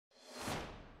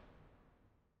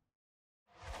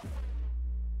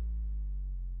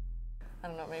I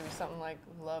don't know, maybe something like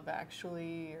Love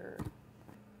Actually or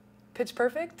Pitch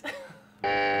Perfect?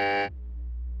 if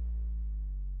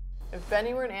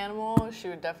Benny were an animal, she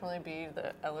would definitely be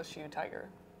the LSU tiger.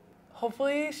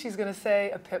 Hopefully she's gonna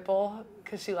say a pit bull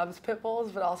because she loves pit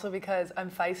bulls, but also because I'm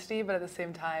feisty, but at the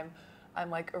same time, I'm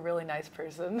like a really nice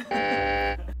person.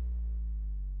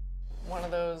 One of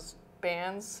those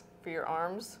bands for your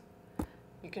arms.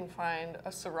 You can find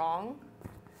a sarong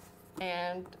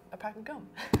and a pack of gum.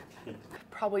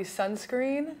 Probably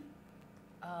sunscreen,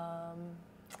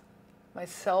 my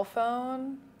cell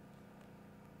phone,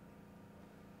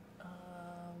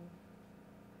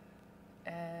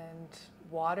 and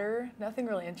water. Nothing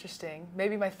really interesting.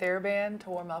 Maybe my TheraBand to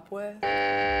warm up with.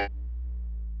 I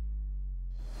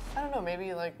don't know,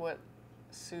 maybe like what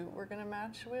suit we're gonna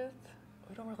match with.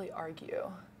 We don't really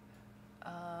argue.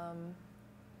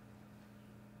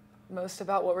 Most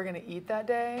about what we're gonna eat that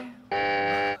day.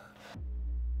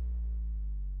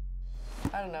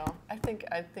 I don't know. I think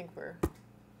we're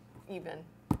even,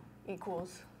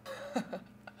 equals.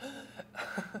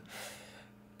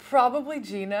 Probably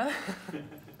Geena.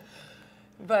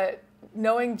 But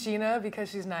knowing Geena, because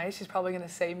she's nice, she's probably gonna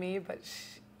say me, but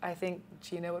I think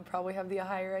Geena would probably have the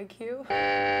higher IQ.